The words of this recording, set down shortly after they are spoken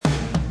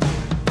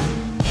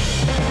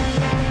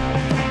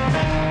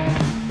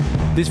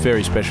This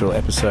very special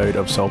episode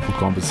of Soulful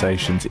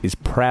Conversations is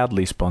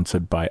proudly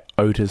sponsored by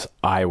Otis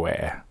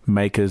Eyewear,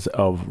 makers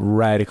of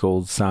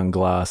radical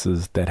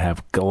sunglasses that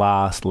have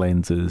glass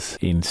lenses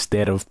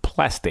instead of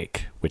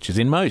plastic, which is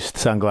in most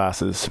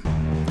sunglasses.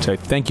 So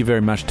thank you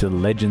very much to the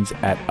legends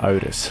at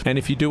Otis. And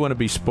if you do want to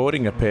be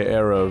sporting a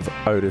pair of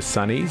Otis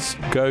Sunnies,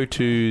 go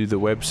to the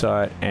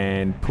website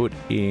and put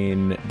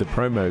in the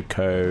promo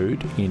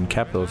code in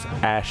capitals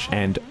Ash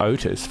and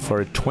Otis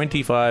for a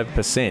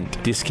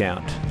 25%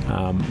 discount.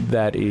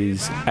 That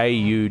is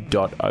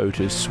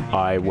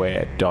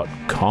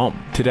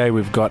au.otiseyewear.com. Today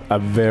we've got a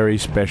very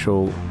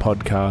special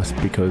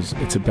podcast because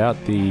it's about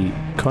the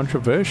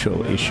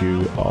controversial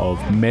issue of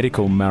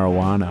medical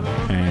marijuana,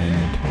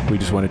 and we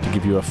just wanted to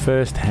give you a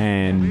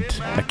first-hand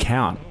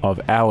account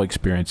of our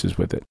experiences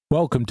with it.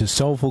 Welcome to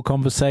Soulful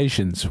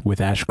Conversations with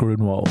Ash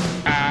Grunwald.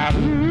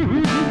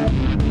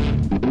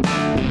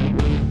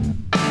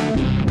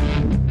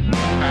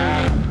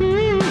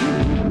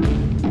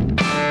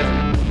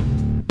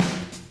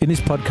 In this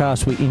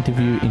podcast, we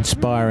interview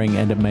inspiring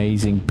and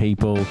amazing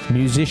people,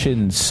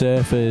 musicians,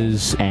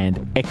 surfers,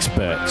 and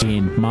experts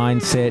in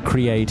mindset,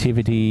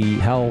 creativity,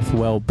 health,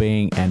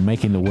 well-being, and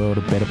making the world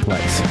a better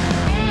place.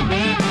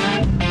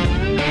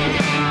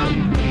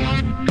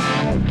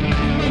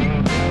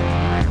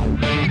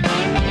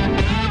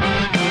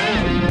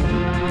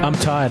 I'm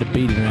tired of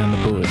beating around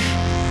the bush.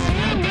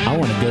 I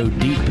want to go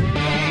deep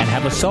and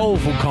have a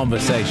soulful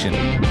conversation.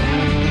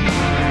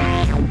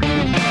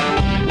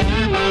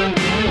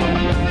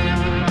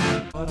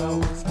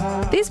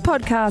 This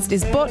podcast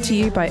is brought to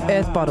you by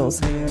Earth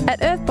Bottles.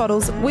 At Earth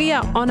Bottles, we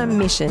are on a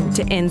mission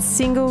to end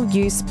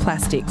single-use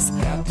plastics,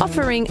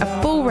 offering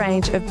a full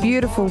range of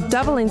beautiful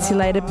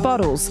double-insulated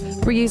bottles,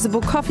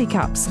 reusable coffee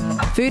cups,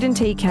 food and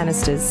tea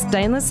canisters,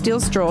 stainless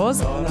steel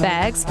straws,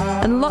 bags,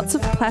 and lots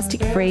of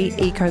plastic-free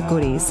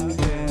eco-goodies.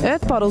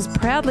 Earth Bottles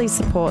proudly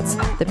supports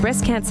the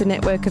Breast Cancer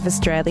Network of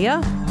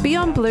Australia,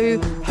 Beyond Blue,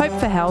 Hope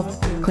for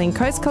Health, Clean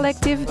Coast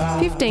Collective,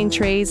 15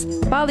 Trees,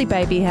 Bali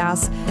Baby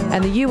House,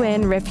 and the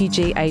UN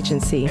Refugee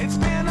Agency.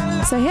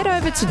 So head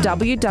over to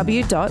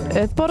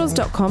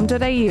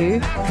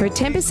www.earthbottles.com.au for a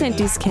 10%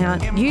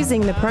 discount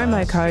using the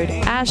promo code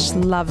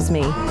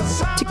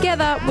ASHLOVESME.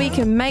 Together, we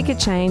can make a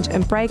change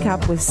and break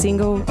up with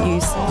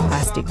single-use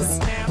plastics.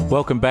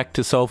 Welcome back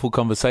to Soulful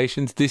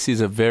Conversations. This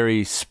is a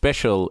very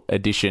special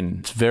edition.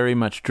 It's very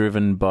much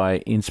driven by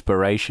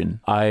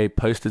inspiration. I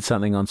posted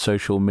something on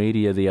social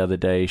media the other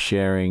day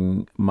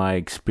sharing my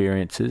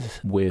experiences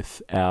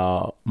with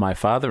my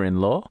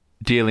father-in-law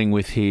dealing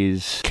with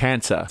his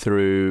cancer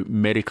through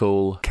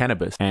medical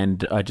cannabis.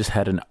 And I just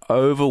had an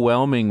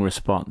overwhelming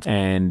response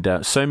and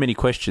so many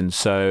questions.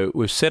 So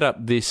we've set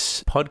up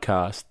this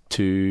podcast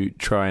to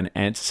try and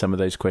answer some of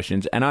those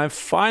questions. And I've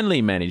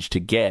finally managed to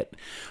get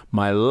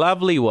my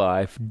lovely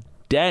wife,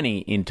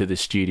 Danny, into the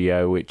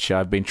studio, which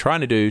I've been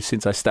trying to do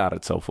since I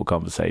started Soulful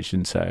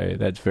Conversation. So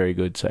that's very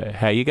good. So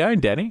how you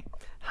going, Danny?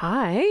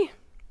 Hi.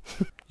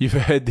 You've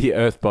heard the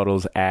Earth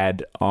Bottles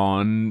ad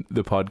on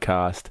the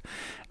podcast,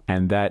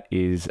 and that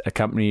is a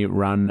company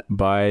run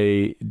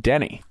by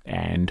Danny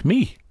and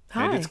me.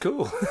 Hi. And it's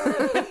cool.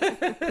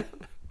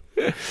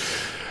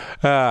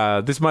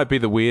 This might be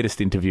the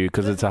weirdest interview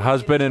because it's a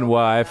husband and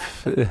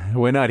wife.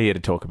 We're not here to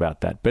talk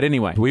about that. But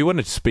anyway, we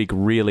wanted to speak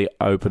really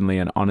openly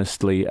and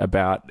honestly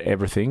about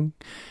everything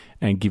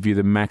and give you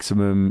the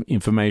maximum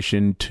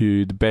information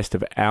to the best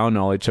of our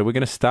knowledge. So we're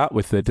going to start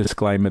with the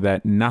disclaimer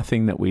that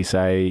nothing that we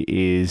say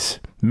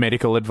is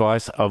medical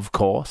advice, of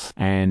course.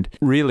 And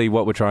really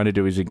what we're trying to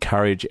do is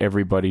encourage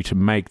everybody to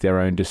make their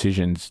own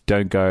decisions.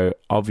 Don't go,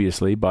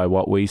 obviously, by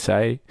what we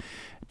say.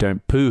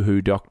 Don't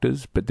poo-hoo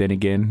doctors. But then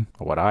again,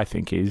 what I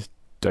think is,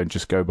 don't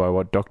just go by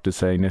what doctors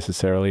say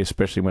necessarily,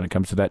 especially when it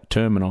comes to that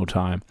terminal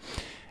time.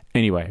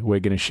 Anyway, we're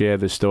going to share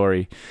the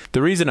story.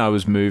 The reason I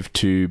was moved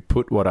to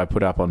put what I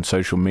put up on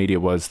social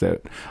media was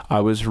that I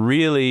was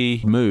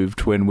really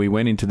moved when we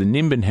went into the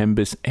Nimbin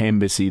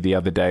Embassy the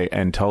other day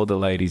and told the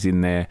ladies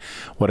in there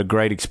what a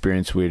great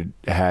experience we'd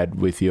had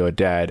with your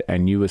dad.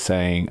 And you were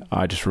saying,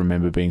 I just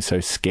remember being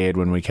so scared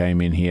when we came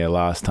in here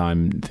last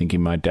time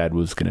thinking my dad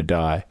was going to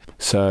die.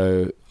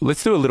 So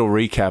let's do a little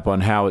recap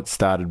on how it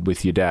started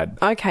with your dad.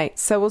 Okay,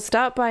 so we'll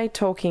start by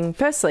talking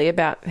firstly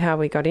about how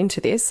we got into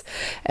this,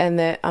 and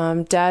that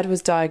Dad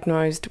was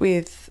diagnosed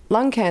with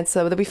lung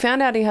cancer. We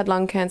found out he had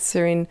lung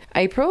cancer in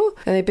April,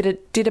 and they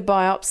did a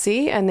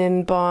biopsy, and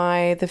then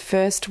by the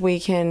first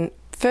week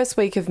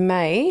of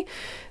May,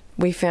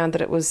 we found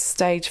that it was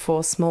stage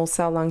 4 small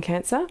cell lung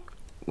cancer,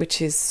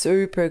 which is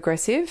super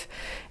aggressive,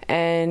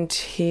 and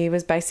he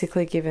was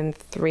basically given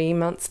 3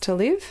 months to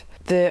live.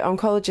 The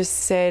oncologist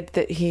said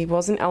that he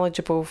wasn't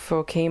eligible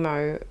for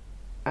chemo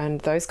and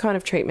those kind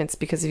of treatments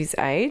because of his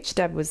age.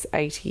 Dad was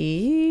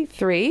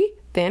 83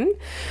 then.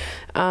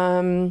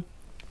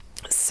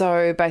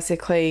 So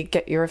basically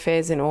get your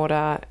affairs in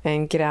order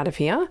and get out of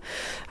here.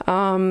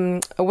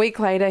 A week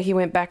later, he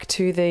went back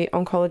to the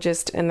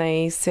oncologist and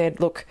they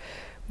said, look,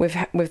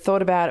 we've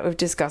thought about it, we've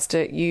discussed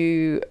it.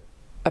 You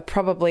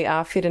probably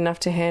are fit enough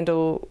to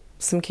handle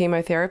some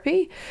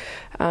chemotherapy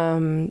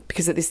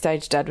because at this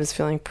stage Dad was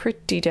feeling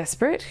pretty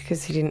desperate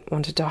because he didn't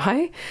want to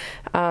die.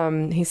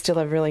 He's still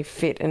a really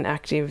fit and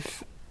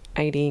active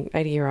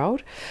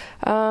 80-year-old.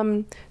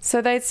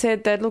 So they'd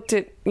said they'd looked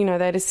at,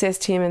 they'd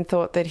assessed him and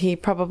thought that he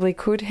probably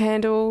could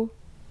handle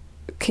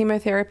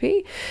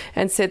chemotherapy,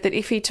 and said that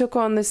if he took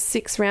on the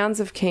 6 rounds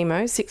of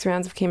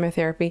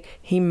chemotherapy,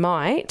 he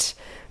might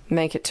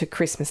make it to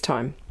Christmas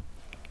time.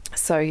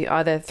 So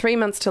either 3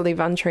 months to live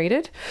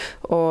untreated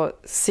or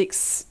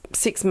six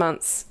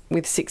months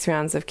with 6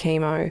 rounds of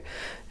chemo,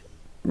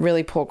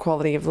 really poor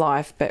quality of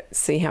life, but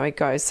see how it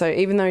goes. So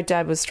even though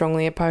Dad was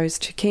strongly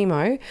opposed to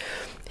chemo,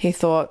 he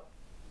thought,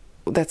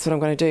 that's what I'm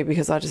going to do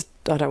because I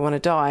don't want to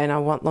die and I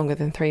want longer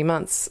than 3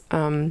 months.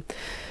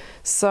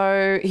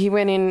 So he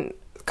went in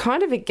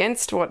kind of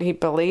against what he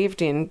believed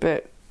in,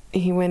 but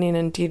he went in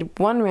and did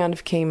 1 round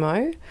of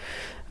chemo,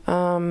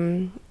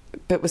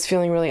 but was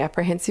feeling really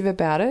apprehensive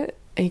about it.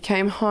 He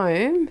came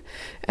home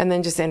and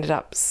then just ended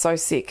up so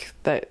sick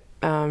that,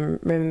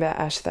 remember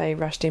Ash, they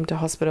rushed him to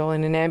hospital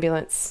in an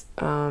ambulance,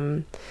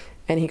 and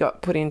he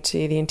got put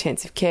into the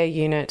intensive care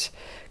unit,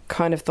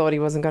 kind of thought he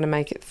wasn't going to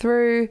make it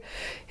through,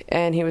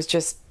 and he was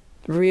just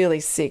really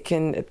sick.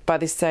 And by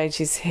this stage,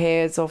 his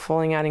hair's all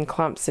falling out in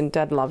clumps, and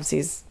Dad loves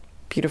his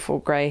beautiful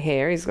grey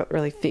hair. He's got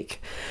really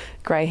thick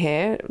grey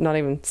hair, not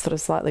even sort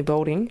of slightly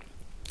balding.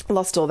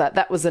 Lost all that.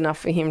 That was enough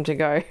for him to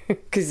go,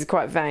 because he's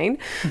quite vain,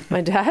 my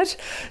dad.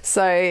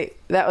 So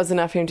that was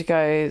enough for him to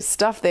go,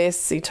 stuff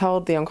this. He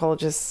told the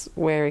oncologist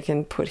where he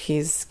can put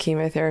his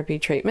chemotherapy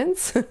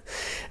treatments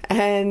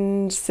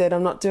and said,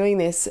 I'm not doing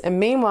this. And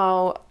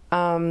meanwhile,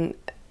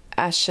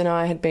 Ash and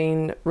I had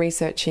been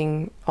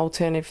researching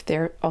alternative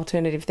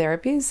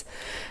therapies,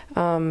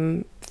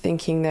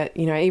 thinking that,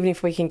 even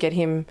if we can get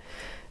him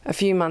a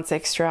few months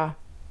extra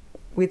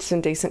with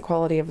some decent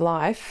quality of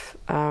life,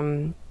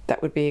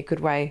 that would be a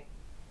good way.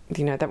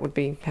 That would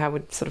be how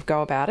we'd sort of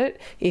go about it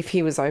if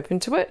he was open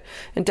to it.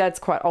 And Dad's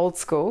quite old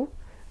school,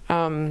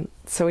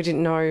 so we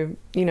didn't know,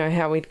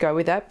 how we'd go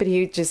with that. But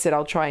he just said,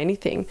 "I'll try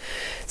anything."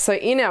 So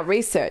in our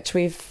research,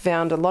 we've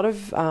found a lot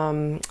of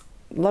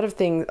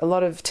things, a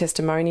lot of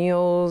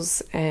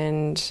testimonials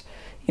and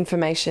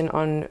information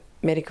on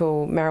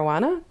medical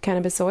marijuana,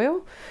 cannabis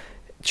oil,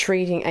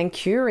 treating and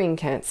curing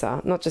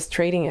cancer. Not just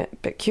treating it,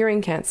 but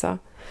curing cancer.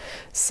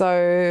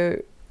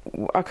 So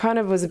I kind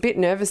of was a bit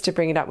nervous to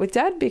bring it up with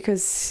Dad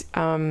because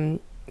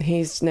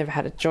he's never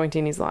had a joint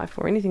in his life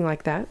or anything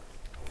like that.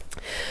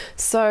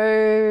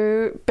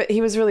 So, but he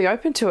was really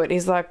open to it.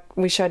 He's like,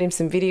 we showed him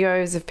some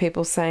videos of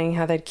people saying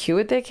how they'd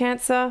cured their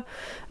cancer,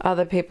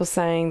 other people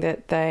saying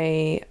that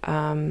they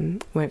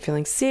weren't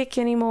feeling sick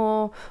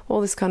anymore, all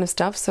this kind of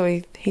stuff.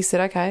 So he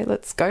said, okay,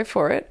 let's go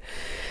for it.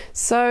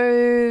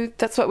 So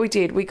that's what we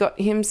did. We got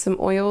him some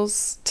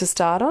oils to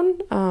start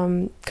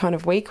on, kind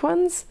of weak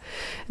ones.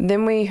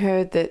 Then we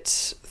heard that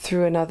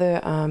through another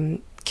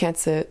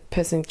cancer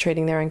person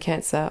treating their own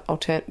cancer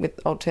with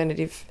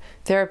alternative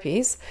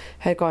therapies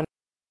had gone.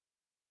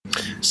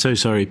 So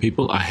sorry,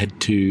 people. I had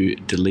to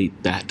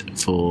delete that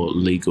for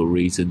legal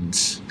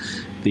reasons,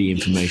 the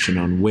information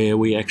on where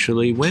we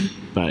actually went,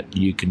 but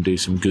you can do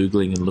some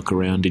Googling and look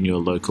around in your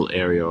local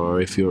area,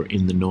 or if you're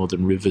in the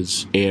Northern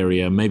Rivers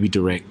area, maybe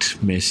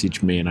direct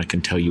message me and I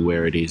can tell you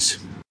where it is.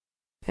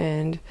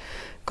 And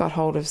got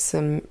hold of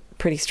some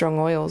pretty strong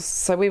oils.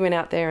 So we went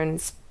out there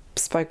and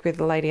spoke with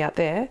the lady out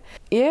there.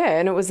 Yeah,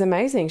 and it was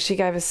amazing. She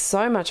gave us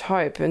so much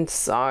hope and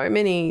so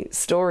many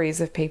stories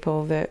of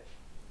people that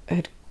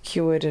had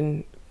cured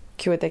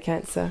their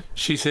cancer.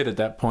 She said at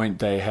that point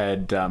they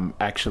had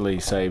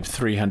actually saved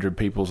 300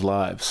 people's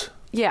lives.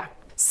 Yeah.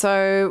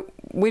 So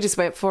we just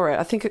went for it.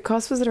 I think it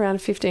was it around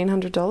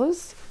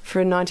 $1,500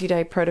 for a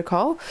 90-day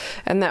protocol,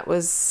 and that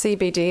was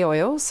CBD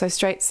oil, so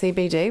straight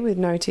CBD with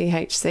no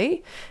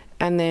THC,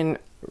 and then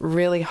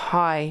really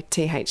high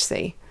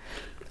THC.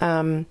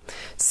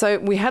 So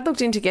we had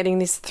looked into getting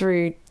this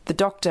through the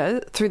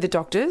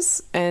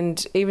doctors,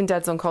 and even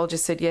Dad's oncologist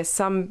said, yes,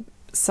 some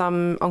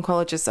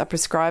oncologists are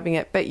prescribing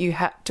it, but you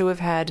had to have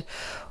had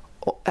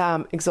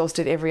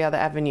exhausted every other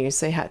avenue.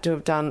 So you had to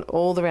have done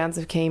all the rounds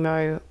of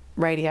chemo,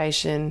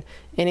 radiation,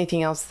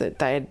 anything else that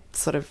they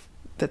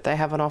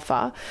have on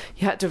offer.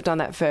 You had to have done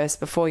that first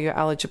before you're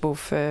eligible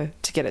to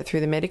get it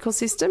through the medical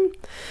system.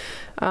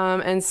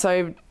 And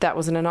so that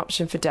wasn't an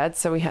option for Dad,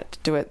 so we had to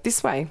do it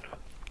this way.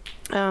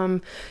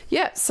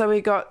 So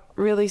we got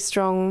really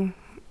strong,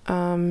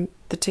 the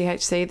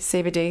THC,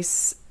 the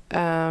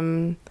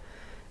CBDs.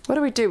 What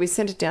do we do? We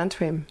sent it down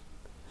to him.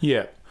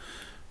 Yeah.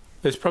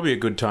 It's probably a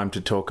good time to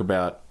talk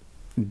about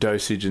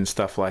dosage and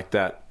stuff like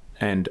that.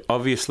 And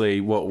obviously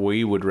what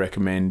we would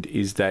recommend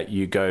is that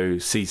you go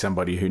see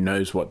somebody who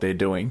knows what they're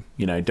doing.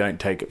 Don't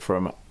take it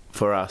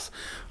for us.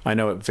 I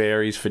know it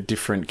varies for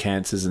different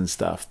cancers and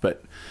stuff,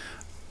 but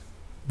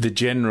the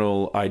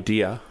general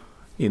idea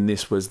in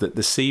this was that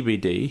the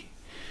CBD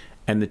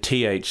and the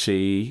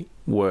THC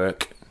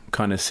work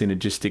kind of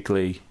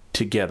synergistically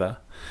together.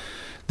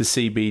 The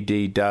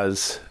CBD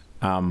does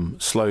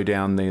slow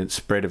down the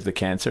spread of the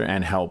cancer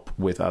and help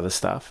with other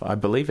stuff. I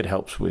believe it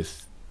helps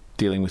with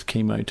dealing with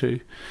chemo too.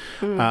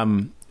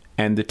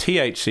 And the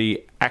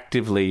THC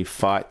actively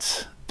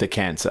fights the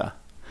cancer.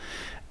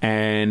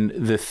 And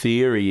the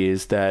theory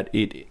is that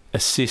it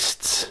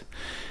assists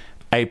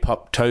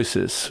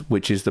apoptosis,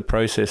 which is the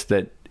process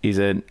that is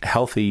a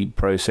healthy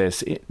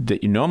process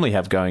that you normally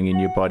have going in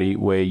your body,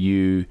 where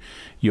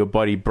your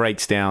body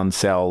breaks down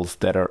cells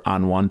that are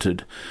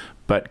unwanted.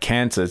 But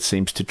cancer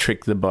seems to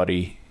trick the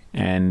body,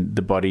 and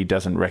the body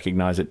doesn't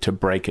recognize it to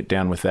break it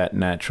down with that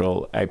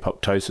natural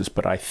apoptosis.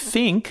 But I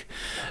think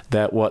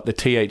that what the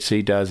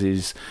THC does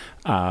is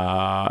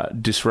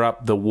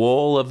disrupt the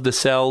wall of the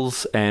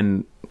cells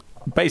and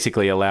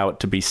basically allow it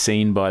to be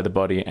seen by the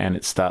body, and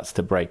it starts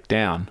to break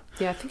down.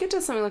 Yeah, I think it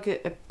does something like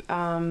it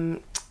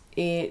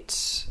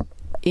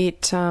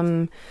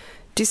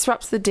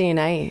disrupts the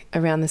DNA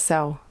around the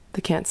cell,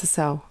 the cancer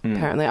cell,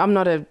 apparently. I'm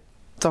not a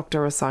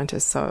doctor or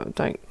scientist, so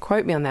don't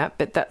quote me on that,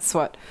 but that's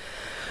what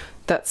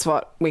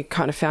we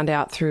kind of found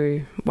out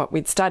through what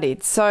we'd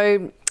studied.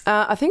 So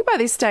I think by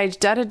this stage,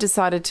 Dad had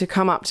decided to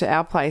come up to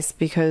our place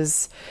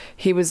because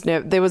he was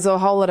there was a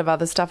whole lot of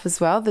other stuff as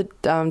well, the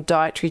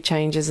dietary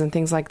changes and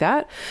things like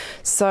that.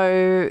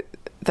 So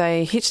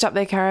they hitched up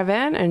their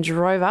caravan and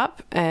drove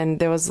up, and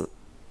there was,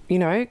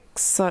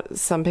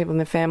 some people in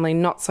the family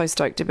not so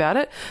stoked about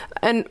it,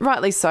 and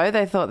rightly so.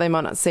 They thought they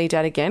might not see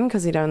Dad again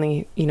because he'd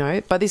only,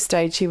 by this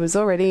stage he'd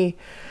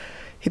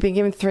been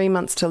given 3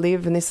 months to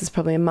live, and this is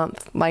probably a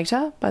month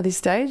later by this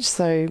stage.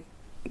 So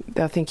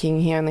they're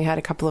thinking he only had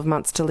a couple of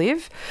months to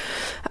live.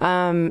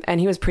 And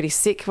he was pretty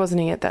sick,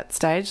 wasn't he, at that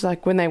stage?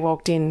 Like, when they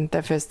walked in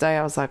that first day,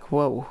 I was like,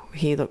 whoa,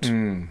 he looked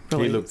really...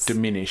 He looked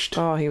diminished.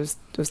 Oh, it was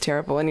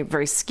terrible. And he was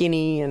very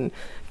skinny and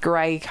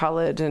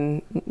grey-coloured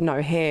and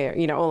no hair,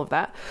 all of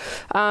that.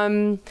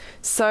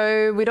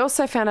 So we'd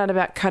also found out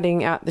about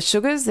cutting out the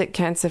sugars, that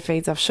cancer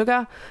feeds off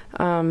sugar.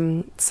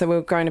 So we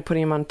were going to put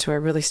him onto a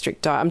really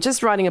strict diet. I'm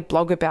just writing a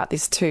blog about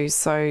this too,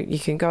 so you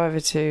can go over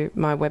to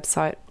my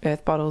website,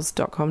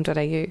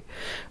 earthbottles.com.au,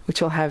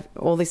 which will have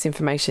all this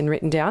information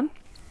written down,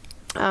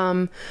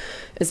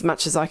 as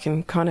much as I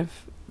can kind of,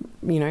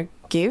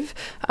 give.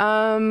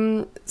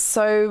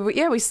 So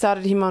yeah, we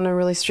started him on a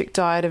really strict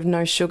diet of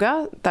no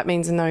sugar. That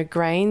means no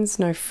grains,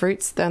 no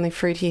fruits. The only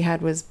fruit he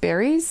had was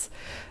berries,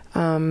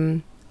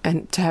 and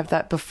to have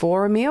that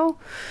before a meal,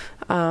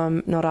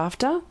 not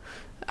after.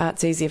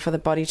 It's easier for the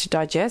body to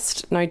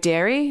digest. No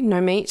dairy, no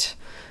meat.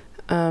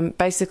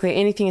 Basically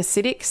anything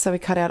acidic, so we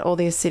cut out all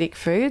the acidic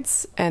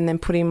foods and then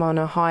put him on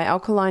a high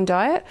alkaline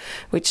diet,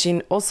 which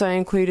also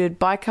included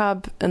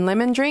bicarb and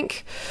lemon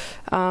drink,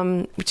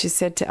 which is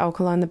said to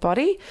alkaline the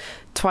body,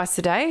 twice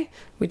a day.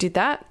 We did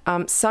that.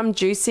 Some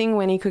juicing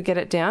when he could get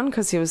it down,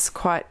 because he was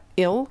quite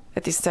ill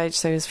at this stage,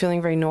 so he was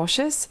feeling very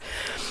nauseous.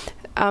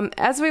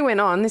 As we went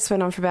on, this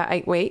went on for about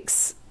 8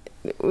 weeks,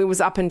 it was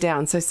up and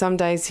down. So some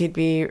days he'd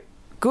be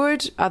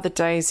good, other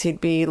days he'd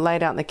be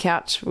laid out on the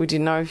couch. We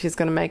didn't know if he was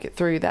going to make it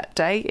through that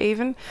day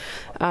even.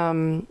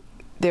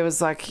 There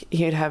was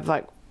he'd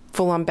have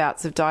full-on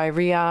bouts of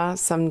diarrhea.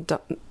 Some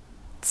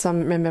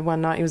remember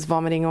one night he was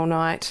vomiting all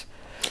night.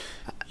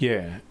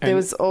 Yeah. There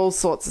was all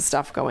sorts of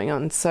stuff going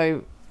on.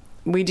 So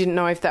we didn't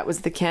know if that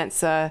was the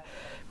cancer.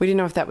 We didn't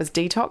know if that was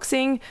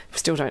detoxing. We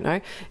still don't know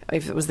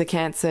if it was the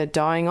cancer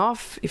dying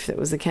off, if it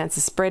was the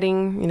cancer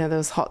spreading. There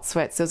was hot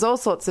sweats. There was all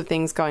sorts of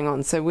things going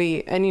on. So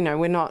we're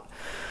not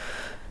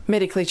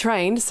medically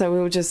trained, so we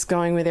were just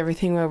going with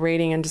everything we were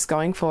reading and just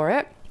going for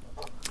it.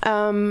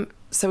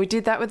 So we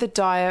did that with the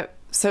diet.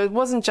 So it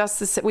wasn't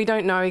just we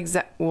don't know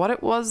exactly what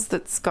it was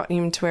that's got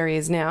him to where he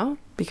is now,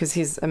 because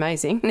he's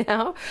amazing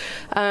now.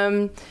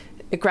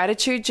 A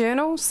gratitude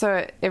journal.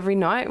 So every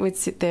night we'd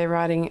sit there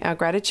writing our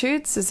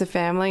gratitudes as a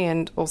family,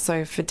 and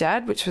also for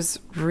Dad, which was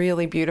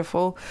really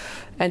beautiful.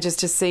 And just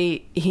to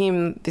see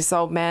him, this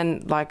old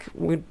man,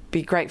 would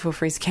be grateful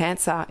for his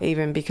cancer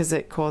even, because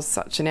it caused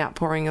such an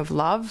outpouring of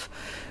love.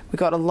 We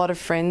got a lot of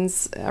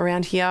friends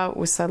around here.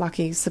 We're so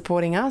lucky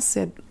supporting us.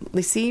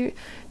 Lissy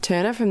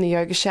Turner from the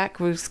Yoga Shack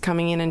was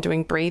coming in and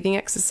doing breathing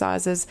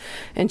exercises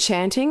and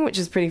chanting, which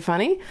is pretty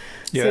funny.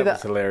 Yeah, that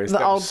was hilarious.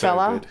 The old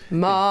fella,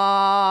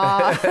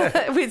 Ma.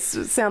 We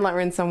sound like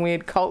we're in some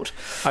weird cult.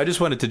 I just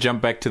wanted to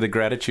jump back to the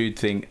gratitude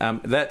thing.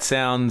 That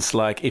sounds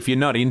like, if you're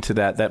not into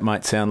that, that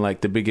might sound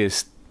like the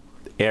biggest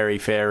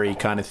airy-fairy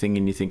kind of thing,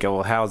 and you think, oh,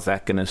 well, how's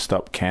that going to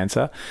stop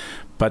cancer?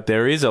 But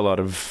there is a lot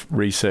of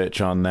research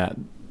on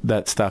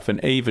that stuff,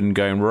 and even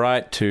going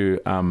right to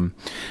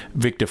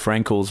Viktor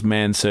Frankl's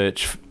Man's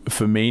Search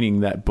for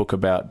Meaning, that book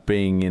about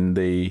being in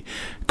the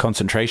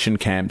concentration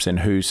camps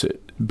and who's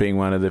being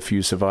one of the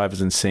few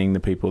survivors and seeing the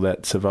people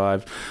that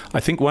survive. I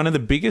think one of the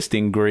biggest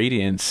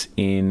ingredients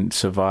in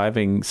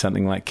surviving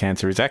something like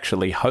cancer is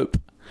actually hope.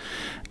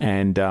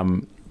 And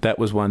that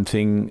was one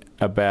thing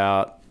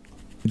about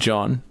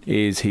John,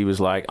 is he was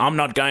like, I'm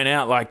not going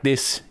out like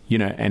this,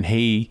 and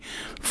he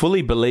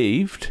fully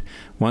believed,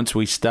 once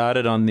we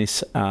started on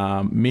this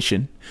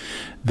mission,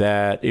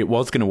 that it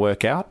was going to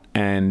work out,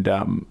 and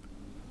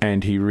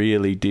he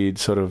really did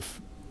sort of,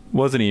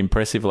 wasn't he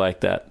impressive like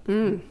that?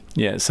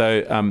 Yeah,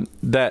 so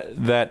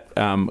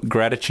that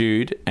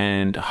gratitude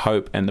and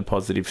hope and the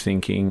positive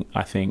thinking,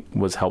 I think,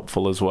 was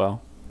helpful as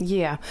well.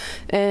 Yeah,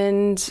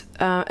 and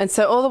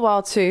so all the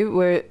while too,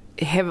 we're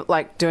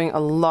doing a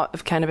lot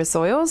of cannabis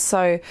oils.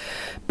 So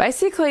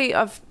basically,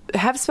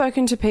 have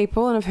spoken to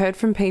people and I've heard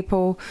from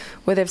people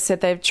where they've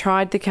said they've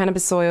tried the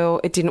cannabis oil,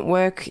 it didn't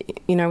work,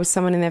 with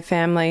someone in their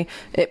family.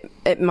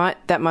 That might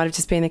have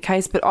just been the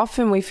case, but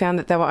often we found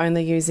that they were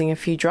only using a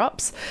few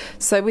drops.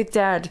 So with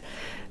Dad,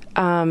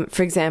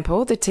 for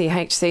example, the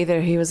THC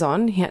that he was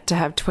on, he had to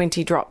have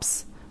 20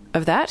 drops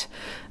of that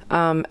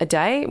a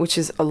day, which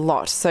is a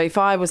lot. So if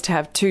I was to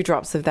have 2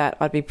 drops of that,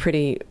 I'd be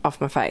pretty off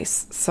my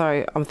face.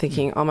 So I'm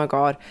thinking, oh my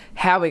God,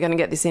 how are we going to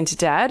get this into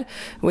Dad?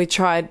 We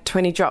tried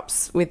 20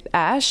 drops with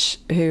Ash,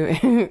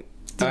 who...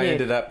 I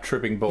ended up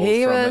tripping balls.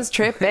 He was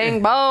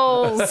tripping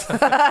balls.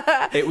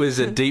 It was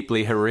a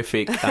deeply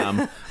horrific...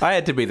 I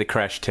had to be the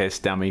crash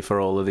test dummy for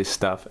all of this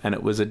stuff, and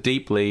it was a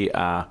deeply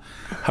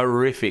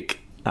horrific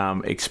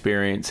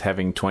experience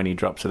having 20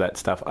 drops of that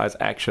stuff. I was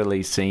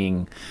actually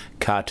seeing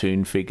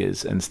cartoon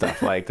figures and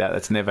stuff like that.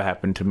 That's never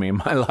happened to me in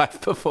my life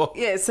before.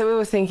 Yeah, so we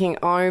were thinking,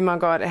 oh my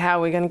God, how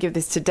are we going to give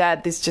this to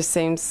Dad? This just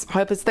seems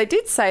hopeless. They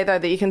did say, though,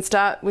 that you can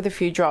start with a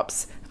few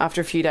drops, after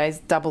a few days,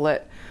 double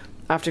it.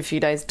 After a few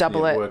days,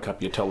 double it. Work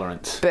up your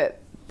tolerance. But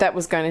that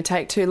was going to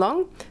take too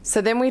long. So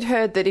then we'd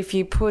heard that if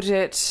you put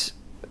it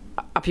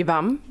up your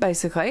bum,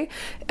 basically,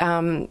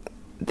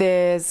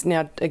 there's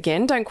now,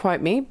 again, don't quote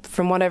me,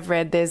 from what I've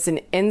read, there's an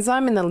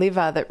enzyme in the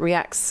liver that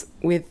reacts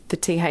with the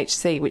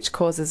THC, which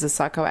causes the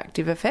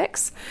psychoactive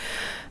effects.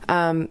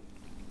 So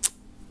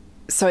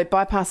it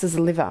bypasses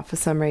the liver for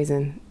some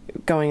reason,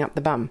 going up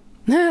the bum.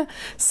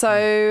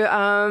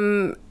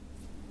 So,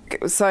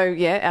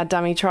 yeah, our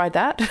dummy tried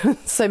that.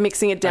 So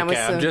mixing it down with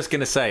some... I'm just going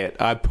to say it.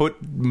 I put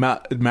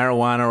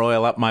marijuana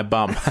oil up my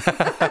bum.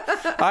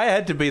 I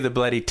had to be the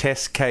bloody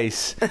test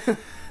case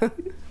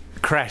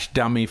crash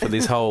dummy for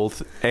this whole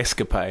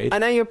escapade. I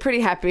know you're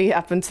pretty happy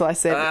up until I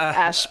said,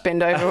 Ash,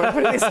 bend over and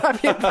put this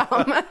up your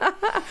bum.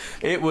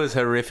 It was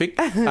horrific.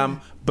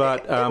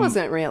 But it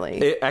wasn't really.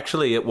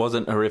 It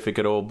wasn't horrific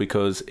at all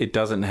because it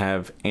doesn't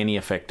have any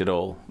effect at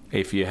all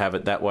if you have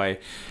it that way.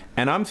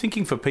 And I'm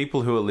thinking for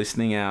people who are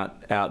listening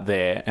out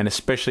there, and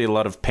especially a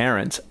lot of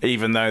parents,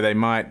 even though they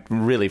might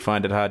really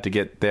find it hard to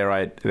get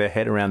their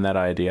head around that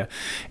idea,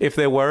 if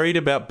they're worried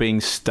about being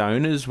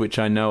stoners, which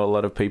I know a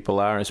lot of people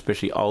are,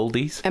 especially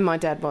oldies. And my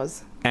dad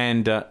was.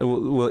 And,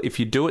 well, if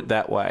you do it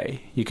that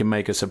way, you can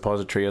make a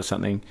suppository or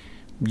something.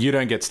 You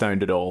don't get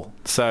stoned at all.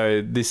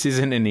 So this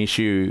isn't an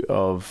issue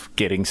of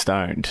getting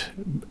stoned,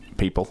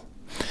 people.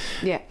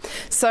 Yeah.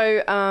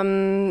 So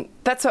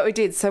that's what we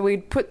did. So we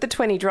put the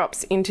 20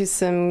 drops into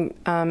some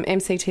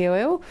MCT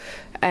oil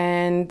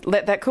and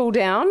let that cool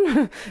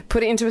down,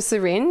 put it into a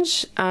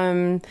syringe,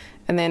 and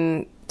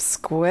then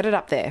squirt it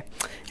up there.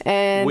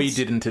 And we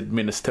didn't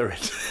administer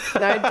it. No,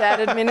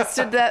 Dad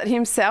administered that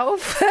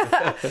himself.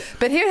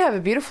 But he would have a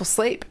beautiful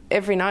sleep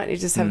every night. He'd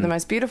just have the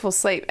most beautiful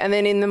sleep. And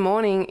then in the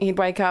morning, he'd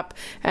wake up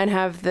and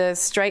have the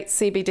straight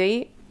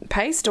CBD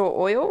paste or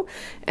oil,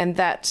 and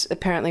that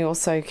apparently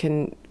also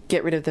can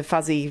get rid of the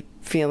fuzzy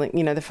feeling,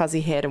 the fuzzy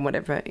head and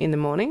whatever in the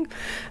morning.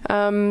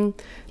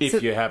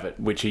 If you have it,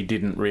 which he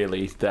didn't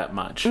really that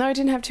much. No, he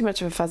didn't have too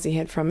much of a fuzzy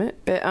head from it.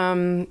 But,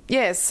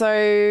 yeah,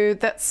 so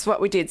that's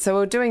what we did. So we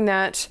were doing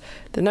that,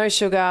 the no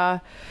sugar,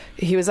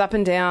 he was up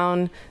and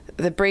down,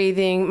 the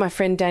breathing. My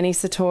friend Danny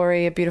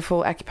Satori, a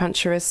beautiful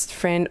acupuncturist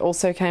friend,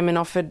 also came and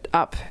offered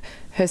up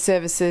her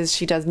services.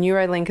 She does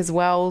Neuralink as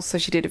well, so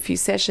she did a few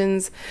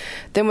sessions.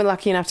 Then we're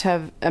lucky enough to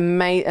have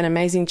an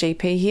amazing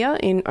GP here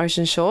in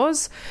Ocean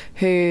Shores,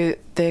 who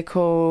they're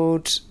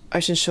called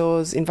Ocean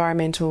Shores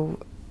Environmental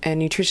and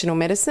Nutritional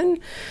Medicine.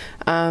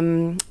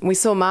 We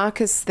saw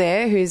Marcus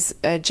there, who's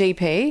a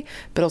GP,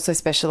 but also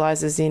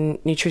specialises in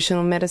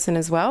nutritional medicine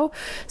as well.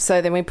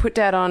 So then we put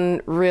Dad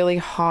on really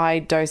high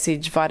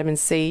dosage vitamin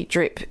C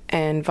drip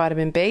and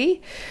vitamin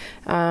B.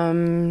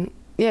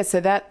 Yeah,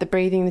 so that, the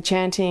breathing, the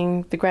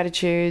chanting, the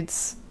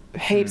gratitudes,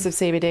 heaps of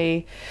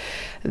CBD.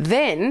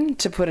 Then,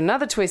 to put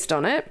another twist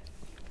on it,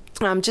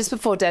 just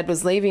before Dad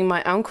was leaving,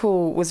 my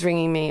uncle was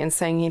ringing me and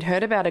saying he'd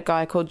heard about a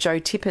guy called Joe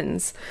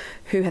Tippins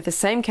who had the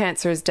same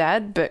cancer as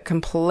Dad but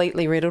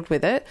completely riddled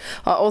with it.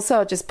 I'll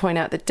just point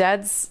out that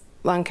Dad's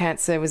lung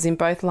cancer was in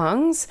both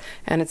lungs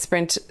and it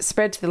spread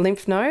to the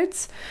lymph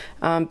nodes,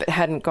 but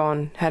hadn't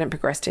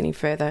progressed any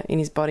further in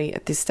his body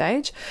at this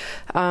stage.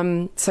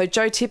 So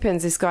Joe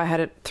Tippins, this guy had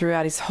it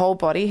throughout his whole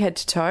body, head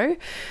to toe.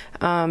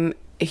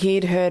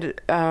 He'd heard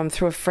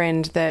through a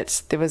friend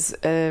that there was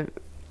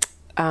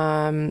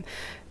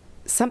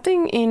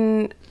something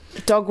in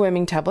dog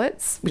worming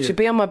tablets, which would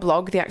be on my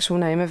blog, the actual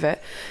name of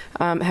it,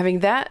 having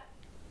that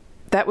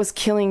was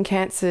killing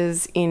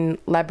cancers in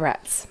lab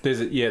rats.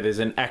 There's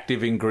an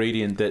active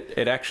ingredient that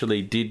it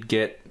actually did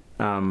get.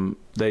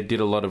 They did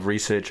a lot of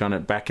research on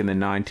it back in the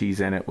 90s,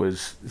 and it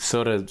was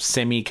sort of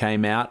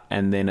came out,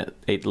 and then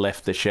it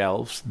left the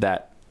shelves.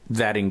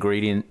 That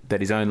ingredient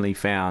that is only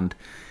found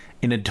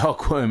in a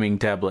dog worming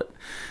tablet.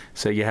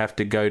 So you have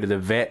to go to the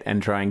vet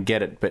and try and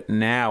get it. But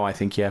now I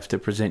think you have to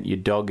present your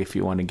dog if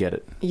you want to get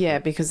it. Yeah,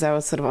 because they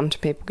were sort of onto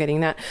people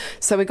getting that.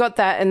 So we got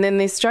that, and then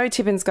this Joe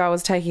Tippins guy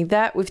was taking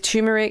that with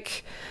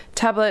turmeric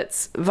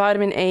tablets,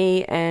 vitamin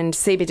E, and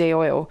CBD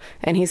oil,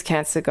 and his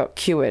cancer got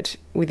cured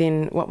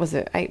within,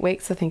 8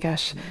 weeks, I think,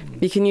 Ash?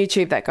 You can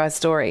YouTube that guy's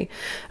story.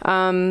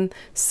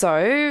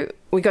 So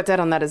we got Dad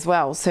on that as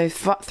well. So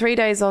 3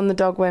 days on the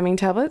dog worming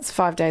tablets,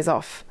 5 days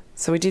off.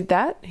 So we did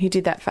that. He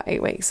did that for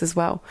 8 weeks as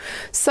well.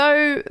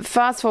 So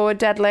fast forward,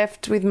 Dad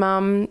left with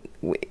Mum,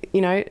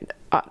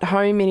 at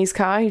home in his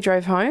car. He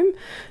drove home,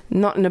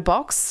 not in a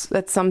box.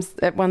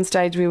 At one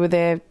stage we were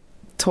there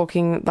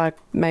talking like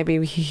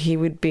maybe he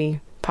would be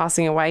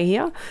passing away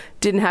here.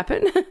 Didn't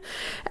happen.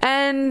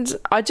 And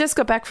I just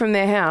got back from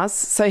their house.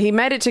 So he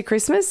made it to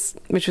Christmas,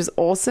 which was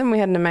awesome. We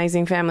had an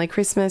amazing family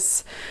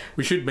Christmas.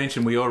 We should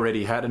mention we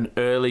already had an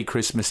early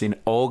Christmas in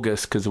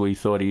August because we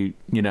thought he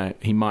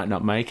might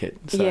not make it.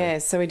 So. Yeah,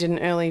 so we did an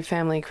early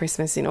family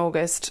Christmas in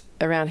August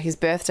around his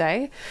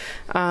birthday.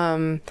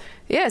 So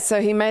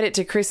he made it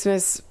to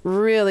Christmas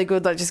really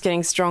good, like just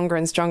getting stronger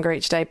and stronger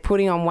each day,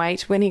 putting on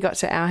weight. When he got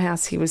to our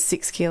house, he was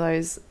 6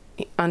 kilos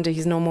under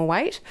his normal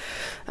weight,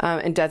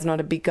 and Dad's not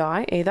a big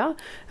guy either,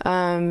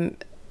 and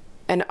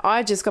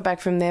I just got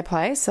back from their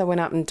place. I went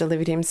up and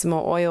delivered him some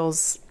more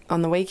oils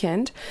on the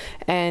weekend,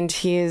 and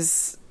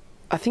he's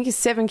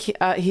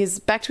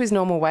back to his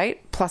normal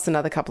weight plus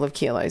another couple of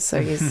kilos,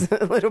 so he's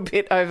a little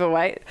bit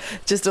overweight,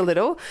 just a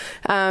little.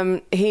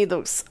 He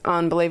looks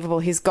unbelievable.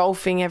 He's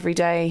golfing every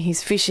day,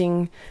 he's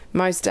fishing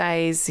most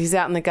days, he's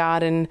out in the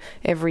garden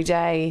every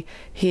day.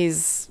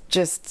 He's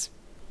just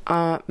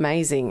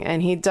amazing,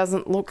 and he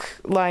doesn't look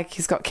like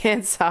he's got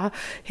cancer.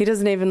 He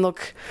doesn't even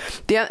look.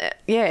 He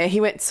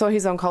saw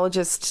his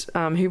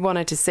oncologist, who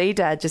wanted to see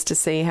Dad just to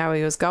see how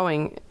he was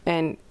going,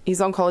 and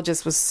his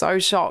oncologist was so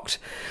shocked.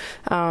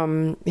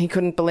 He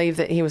couldn't believe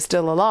that he was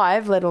still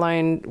alive, let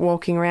alone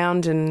walking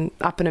around and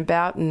up and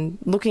about and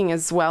looking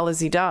as well as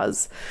he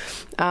does.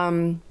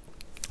 So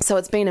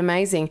it's been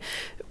amazing.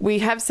 We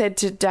have said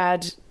to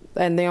Dad,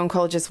 and the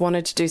oncologist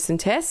wanted to do some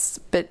tests,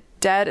 but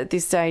Dad at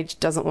this stage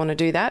doesn't want to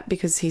do that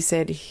because he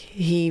said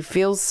he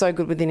feels so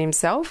good within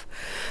himself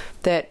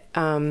that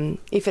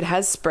if it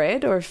has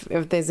spread or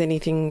if there's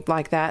anything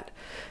like that,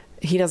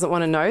 he doesn't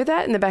want to know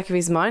that in the back of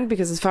his mind,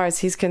 because as far as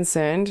he's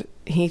concerned,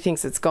 he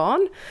thinks it's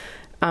gone.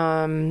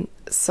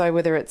 So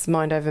whether it's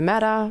mind over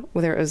matter,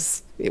 whether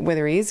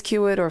he is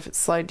cured or if it's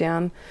slowed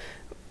down,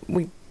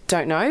 we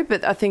don't know.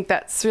 But I think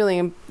that's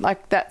really,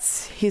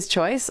 that's his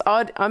choice.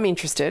 I'm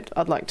interested.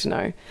 I'd like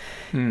to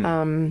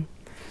know.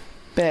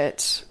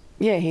 But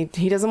yeah,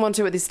 he doesn't want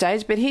to at this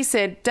stage, but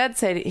Dad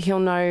said he'll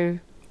know,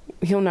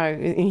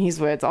 in his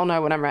words, I'll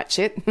know when I'm rat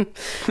shit.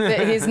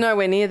 But he's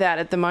nowhere near that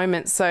at the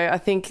moment. So I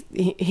think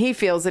he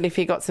feels that if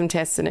he got some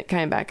tests and it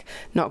came back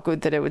not good,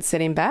 that it would set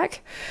him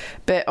back.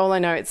 But all I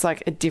know, it's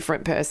like a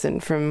different person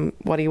from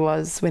what he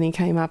was when he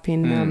came up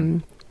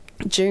in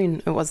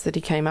June. It was that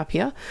he came up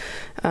here.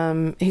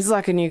 He's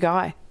like a new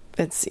guy.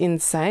 It's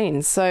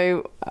insane.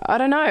 So I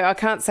don't know. I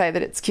can't say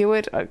that it's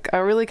cured. I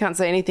really can't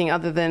say anything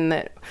other than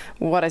that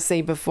what I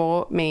see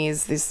before me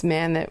is this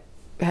man that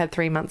had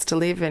 3 months to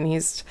live and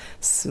he's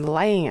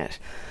slaying it.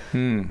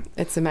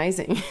 It's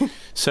amazing.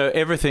 So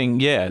everything,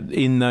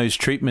 in those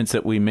treatments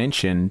that we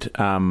mentioned,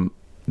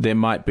 there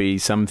might be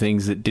some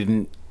things that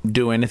didn't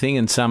do anything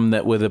and some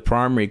that were the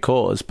primary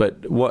cause.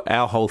 But what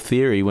our whole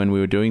theory when we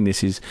were doing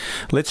this is,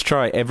 let's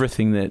try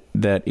everything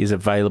that is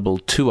available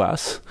to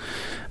us.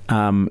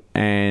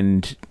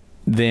 And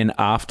then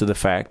after the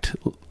fact,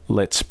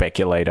 let's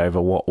speculate over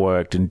what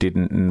worked and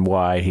didn't and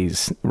why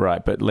he's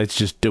right. But let's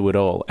just do it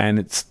all. And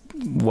it's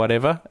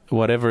whatever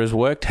has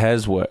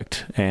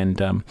worked. And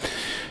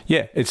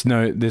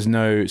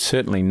there's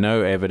certainly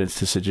no evidence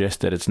to suggest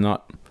that it's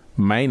not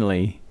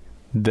mainly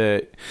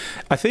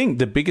I think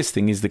the biggest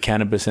thing is the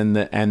cannabis and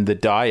the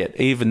diet.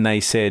 Even they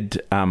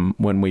said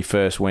when we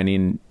first went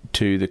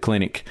into the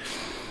clinic,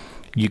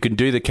 you can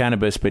do the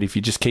cannabis, but if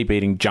you just keep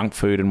eating junk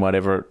food and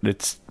whatever,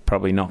 it's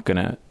probably not going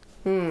to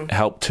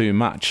help too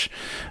much.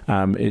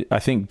 I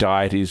think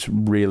diet is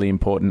really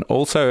important.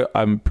 Also,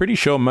 I'm pretty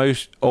sure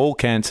all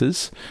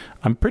cancers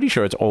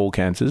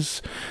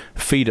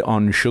feed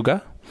on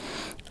sugar.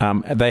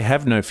 They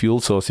have no fuel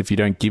source if you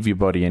don't give your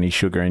body any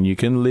sugar, and you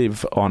can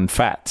live on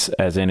fats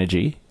as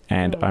energy.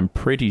 And I'm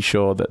pretty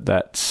sure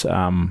that's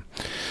the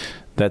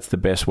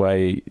best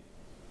way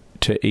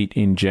to eat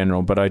in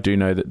general, but I do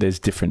know that there's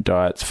different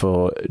diets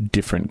for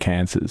different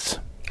cancers.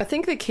 I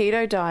think the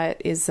keto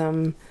diet is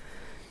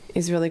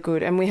really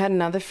good. And we had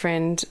another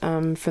friend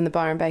from the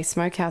Byron Bay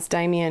Smokehouse,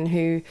 Damien,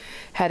 who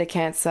had a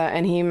cancer,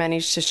 and he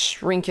managed to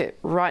shrink it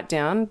right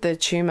down, the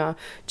tumour,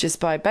 just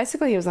by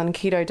basically he was on a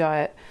keto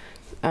diet,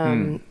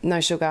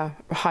 no sugar,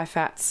 high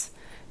fats.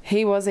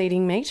 He was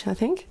eating meat, I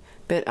think,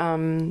 but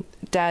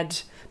Dad,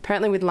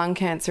 apparently with lung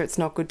cancer, it's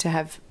not good to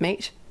have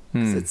meat. So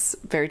it's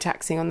very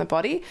taxing on the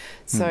body.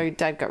 So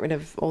Dad got rid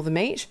of all the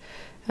meat.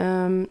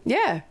 Amazing.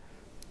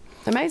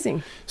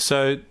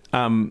 So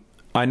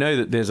I know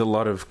that there's a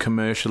lot of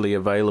commercially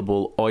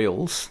available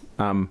oils.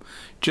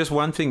 Just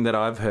one thing that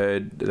I've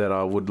heard that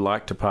I would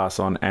like to pass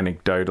on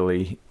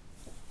anecdotally,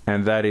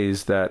 and that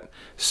is that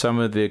some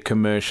of the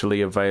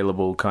commercially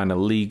available kind of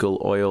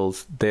legal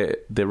oils, they're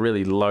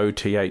really low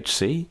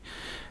THC,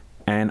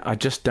 and I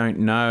just don't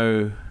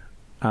know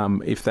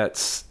if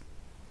that's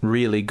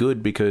really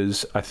good,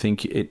 because I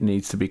think it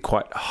needs to be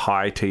quite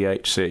high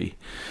THC.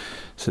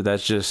 So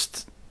that's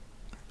just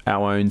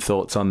our own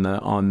thoughts on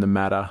the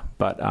matter.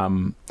 But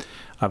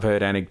I've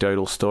heard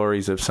anecdotal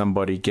stories of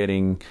somebody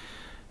getting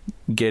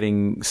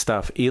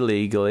stuff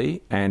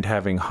illegally and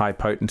having high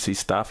potency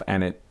stuff,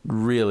 and it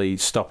really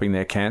stopping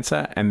their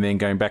cancer, and then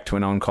going back to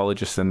an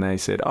oncologist and they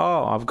said,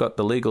 "Oh, I've got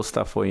the legal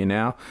stuff for you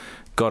now."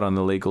 Got on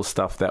the legal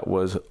stuff that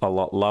was a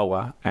lot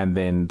lower, and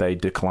then they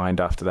declined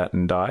after that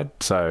and died.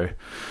 So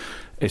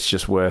it's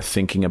just worth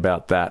thinking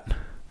about that.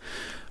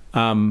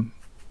 So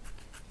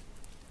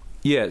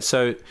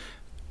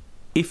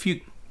if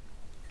you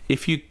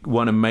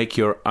want to make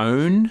your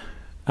own,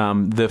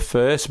 the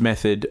first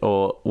method,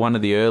 or one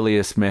of the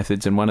earliest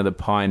methods and one of the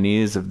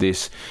pioneers of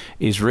this,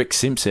 is Rick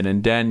Simpson.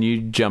 And Dan,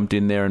 you jumped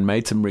in there and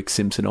made some Rick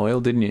Simpson oil,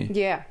 didn't you?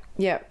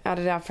 Yeah, out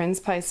at our friend's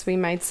place we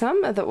made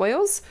some of the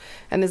oils,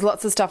 and there's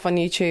lots of stuff on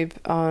YouTube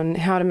on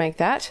how to make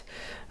that.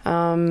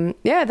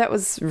 That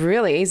was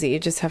really easy. You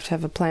just have to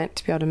have a plant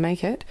to be able to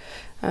make it,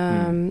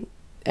 and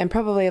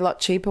probably a lot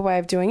cheaper way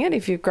of doing it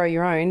if you grow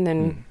your own.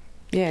 Then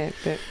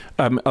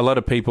a lot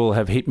of people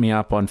have hit me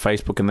up on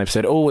Facebook and they've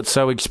said, "Oh, it's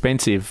so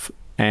expensive,"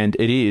 and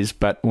it is.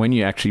 But when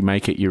you actually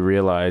make it, you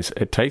realise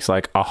it takes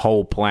like a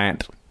whole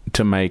plant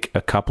to make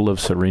a couple of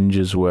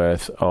syringes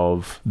worth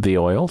of the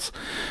oils.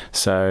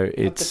 So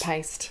it's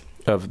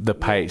of the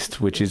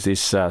paste, which is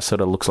this sort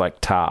of looks like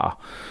tar.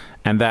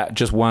 And that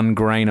just one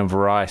grain of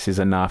rice is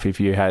enough. If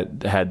you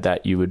had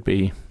that, you would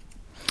be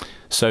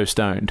so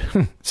stoned.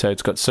 So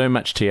it's got so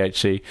much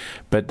THC,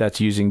 but that's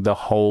using the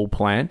whole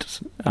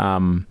plant,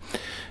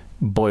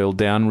 boiled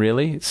down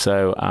really.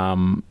 So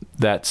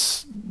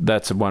that's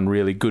one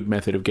really good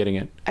method of getting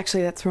it.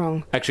 Actually, that's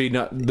wrong. Actually,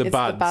 no, the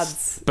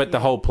buds. But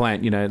the whole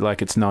plant,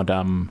 like it's not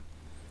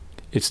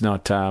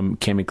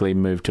chemically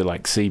moved to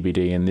like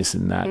CBD and this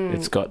and that.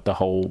 It's got the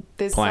whole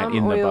plant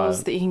in the bud. There's some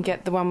oils that you can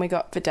get. The one we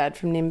got for Dad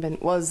from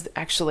Nimbin was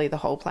actually the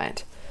whole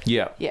plant.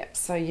 Yeah. Yeah,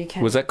 so you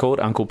can... Was that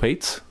called Uncle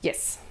Pete's?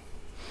 Yes.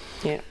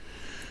 Yeah.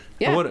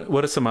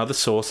 What are some other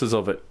sources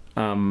of it?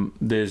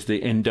 There's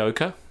the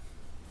Endoka.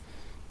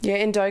 Yeah,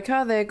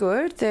 Endoka, they're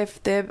good.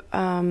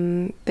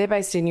 They're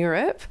based in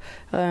Europe.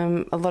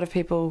 A lot of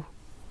people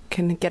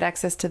can get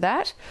access to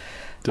that.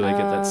 Do they get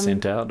that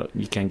sent out?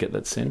 You can get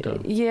that sent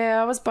out?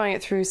 Yeah, I was buying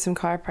it through some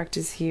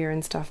chiropractors here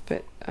and stuff,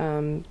 but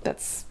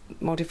that's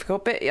more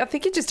difficult. But I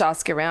think you just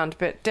ask around,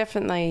 but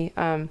definitely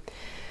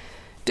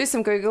do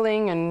some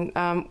Googling. And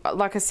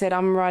like I said,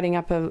 I'm writing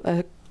up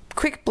a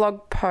quick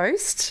blog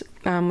post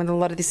with a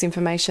lot of this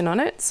information on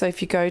it. So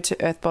if you go to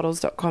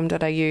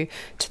earthbottles.com.au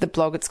to the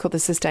blog, it's called the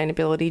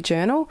Sustainability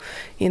Journal.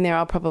 In there,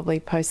 I'll probably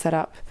post that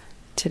up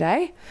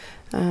today.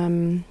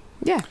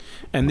 Yeah.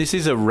 And this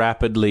is a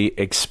rapidly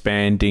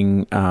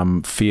expanding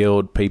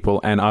field, people.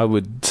 And I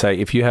would say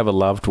if you have a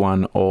loved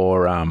one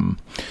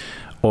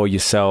or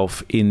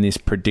yourself in this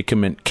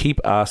predicament, keep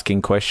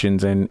asking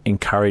questions and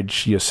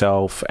encourage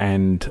yourself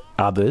and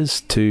others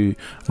to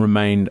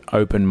remain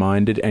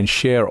open-minded and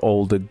share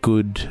all the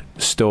good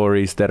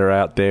stories that are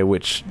out there,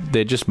 which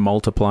they're just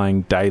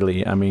multiplying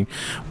daily. I mean,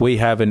 we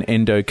have an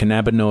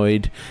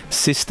endocannabinoid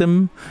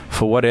system.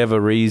 For whatever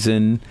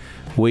reason,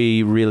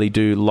 we really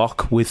do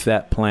lock with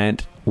that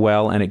plant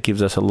well, and it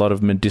gives us a lot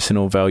of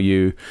medicinal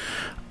value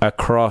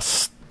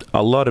across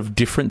a lot of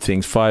different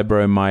things.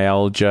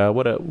 Fibromyalgia.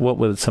 What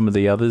were some of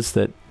the others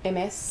that?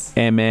 MS.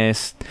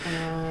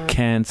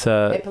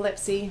 Cancer.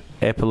 Epilepsy.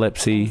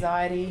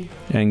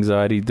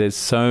 Anxiety. There's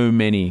so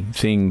many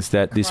things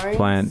that this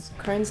plant.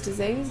 Crohn's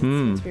disease. It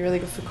seems to be really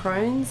good for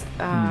Crohn's.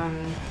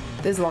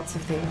 There's lots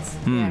of things.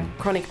 Yeah.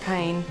 Chronic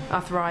pain,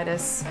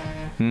 arthritis.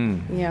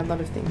 Yeah, a lot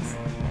of things.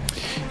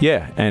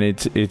 Yeah, and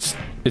it's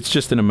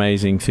just an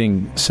amazing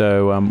thing.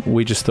 So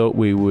we just thought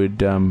we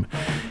would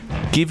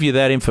give you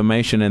that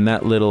information and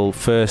that little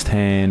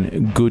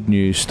first-hand good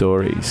news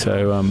story.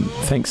 So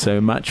thanks so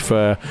much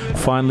for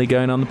finally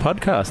going on the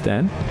podcast,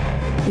 Dan.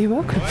 You're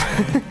welcome.